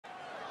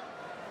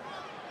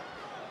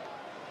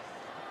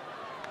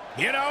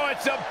You know,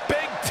 it's a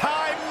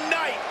big-time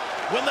night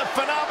when the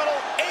phenomenal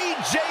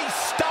AJ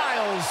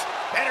Styles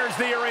enters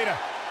the arena.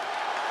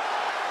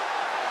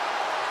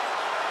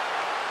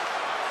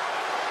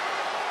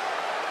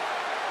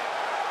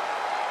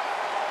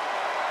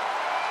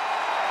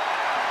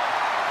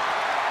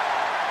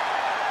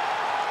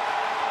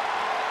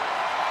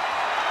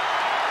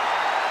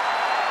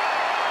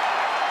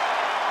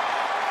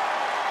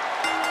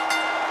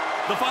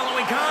 The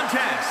following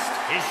contest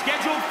is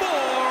scheduled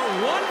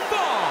for one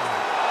fall.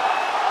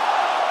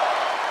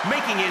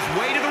 Making his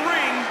way to the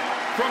ring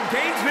from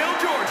Gainesville,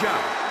 Georgia,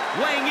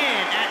 weighing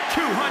in at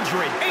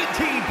 218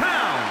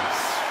 pounds,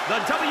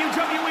 the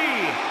WWE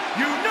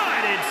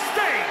United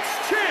States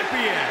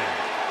Champion,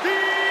 the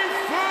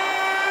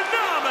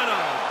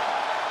phenomenal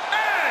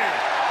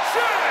AJ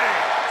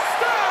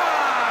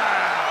Styles!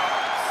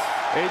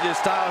 AJ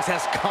Styles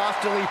has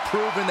constantly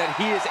proven that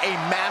he is a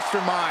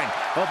mastermind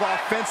of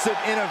offensive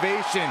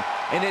innovation,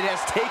 and it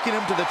has taken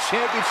him to the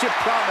championship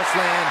promised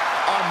land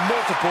on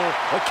multiple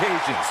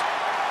occasions.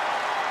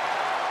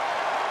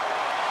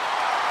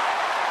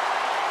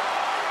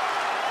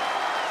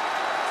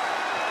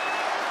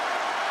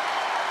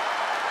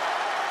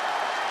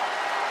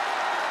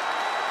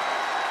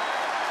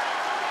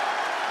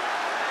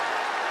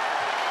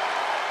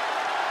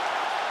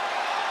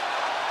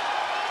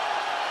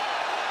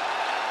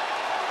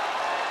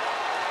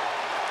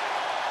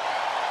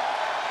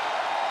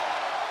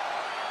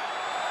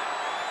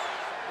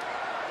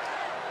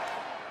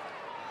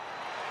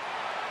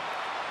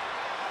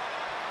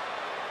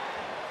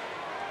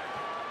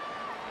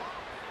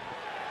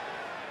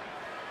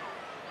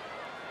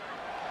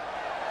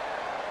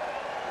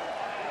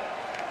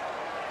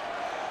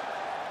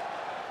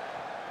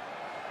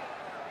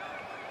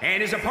 And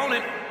his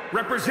opponent,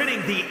 representing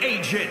the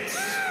Agents,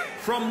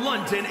 from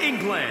London,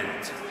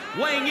 England,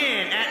 weighing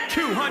in at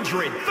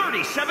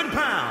 237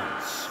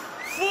 pounds,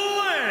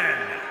 Flynn!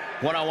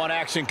 One-on-one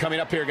action coming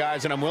up here,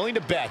 guys, and I'm willing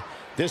to bet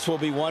this will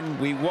be one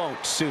we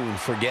won't soon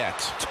forget.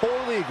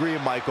 Totally agree,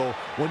 Michael.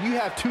 When you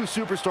have two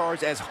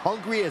superstars as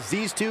hungry as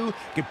these two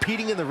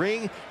competing in the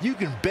ring, you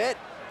can bet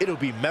it'll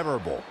be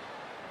memorable.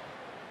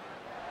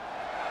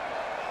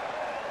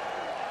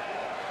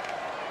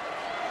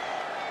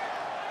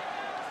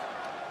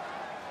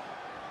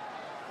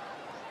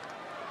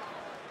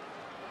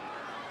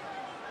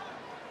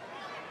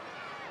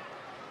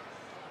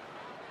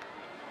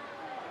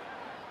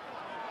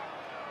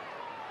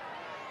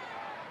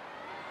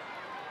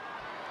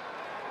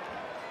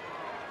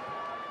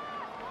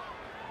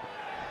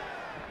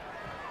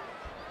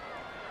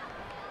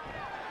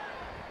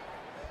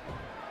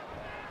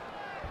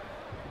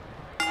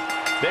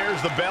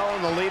 There's the bell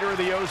and the leader of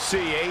the OC,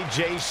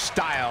 AJ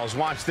Styles,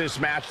 wants this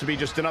match to be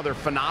just another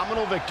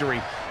phenomenal victory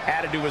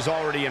added to his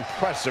already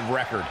impressive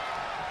record.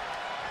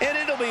 And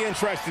it'll be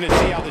interesting to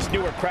see how this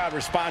newer crowd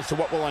responds to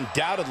what will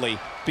undoubtedly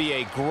be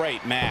a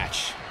great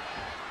match.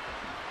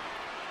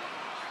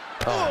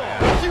 Oh,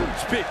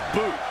 huge big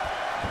boot.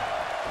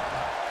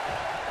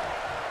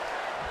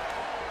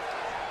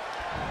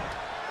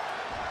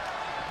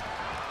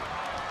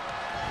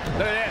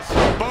 Look at this.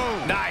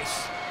 Boom.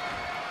 Nice.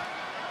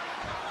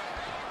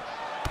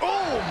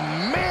 Oh,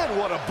 man,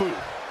 what a boot.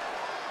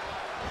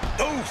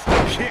 Oof,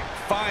 the kick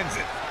finds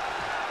it.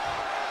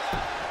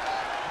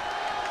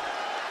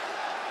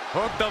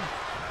 Hooked him.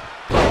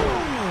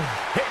 Boom.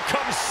 Here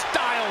comes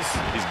Styles.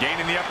 He's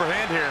gaining the upper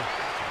hand here.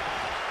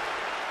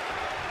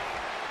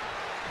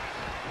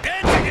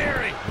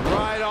 Enzuigiri.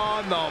 Right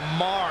on the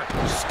mark.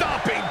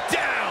 Stomping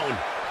down.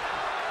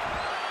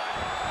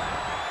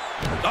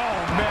 Oh,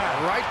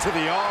 man, right to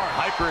the arm.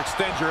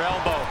 Hyperextend your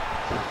elbow.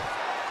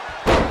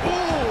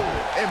 Ooh,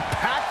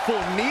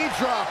 impactful knee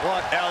drop.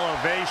 What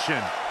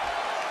elevation.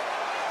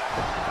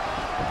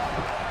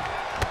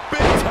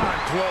 Big time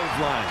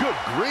clothesline. Good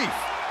grief.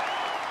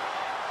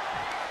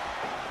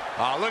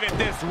 Oh, look at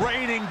this,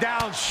 raining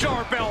down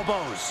sharp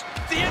elbows.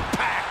 The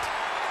impact.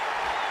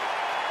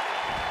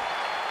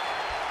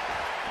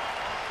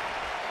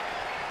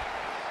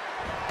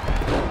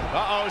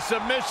 Uh-oh,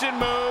 submission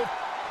move.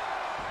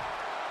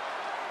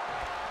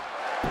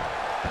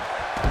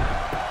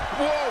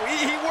 Whoa,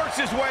 he works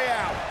his way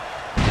out.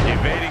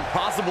 Evading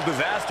possible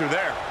disaster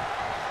there.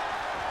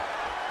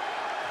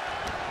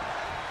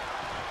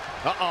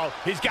 Uh-oh,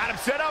 he's got him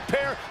set up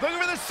here. Looking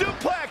for the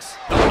suplex.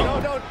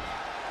 No.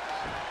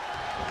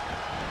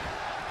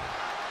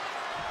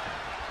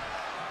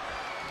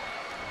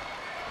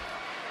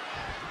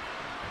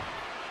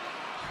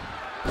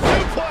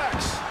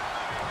 Suplex.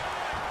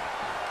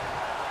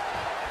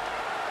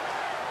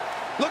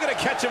 Looking to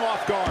catch him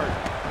off guard.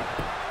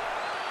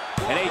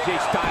 And AJ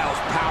Styles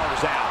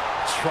powers out.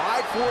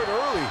 Tried for it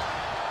early.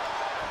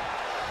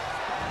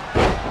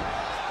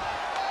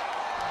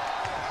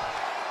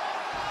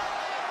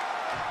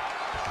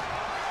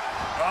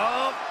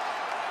 Oh.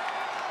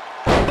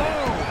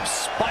 Boom!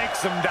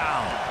 Spikes him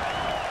down.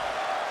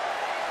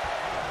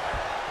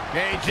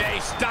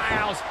 AJ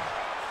Styles.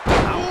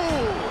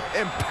 Ooh,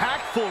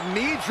 impactful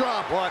knee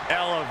drop. What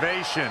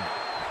elevation.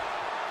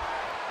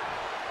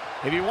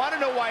 If you want to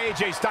know why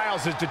AJ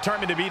Styles is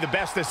determined to be the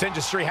best this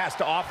industry has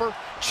to offer,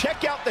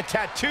 check out the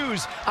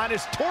tattoos on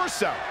his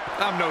torso.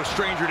 I'm no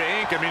stranger to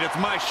ink. I mean, it's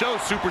my show,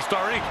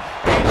 Superstar Ink.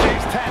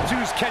 AJ's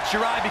tattoos catch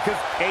your eye because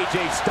AJ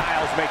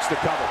Styles makes the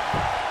cover.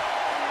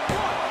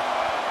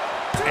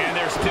 And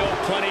there's still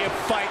plenty of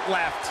fight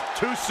left.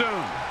 too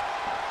soon.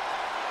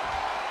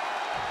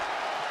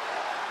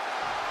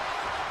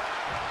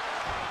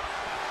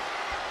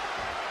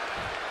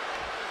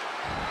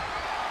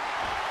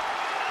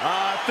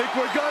 I think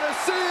we're gonna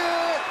see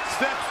it.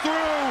 Steps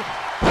through.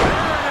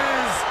 There it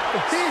is.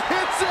 He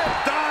hits it.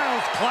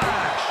 Styles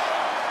clash.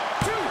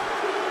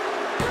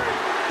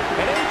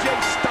 And AJ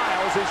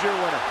Styles is your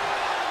winner.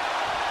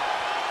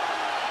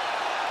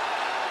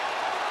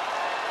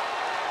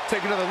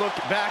 Take another look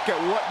back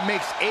at what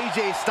makes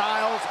AJ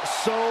Styles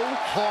so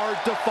hard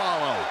to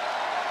follow.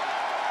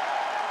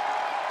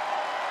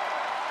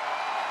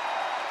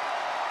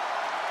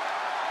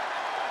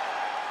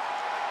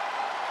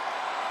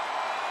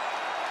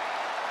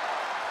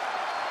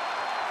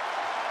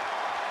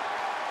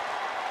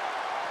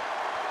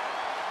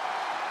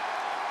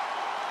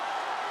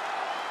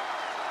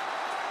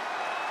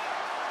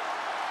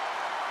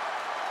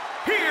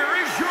 Here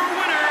is your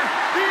winner,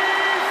 the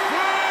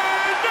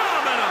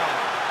phenomenal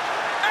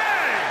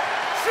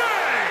AJ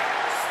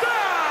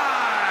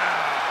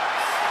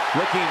Styles!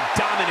 Looking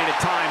dominant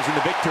at times in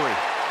the victory.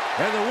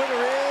 And the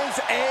winner is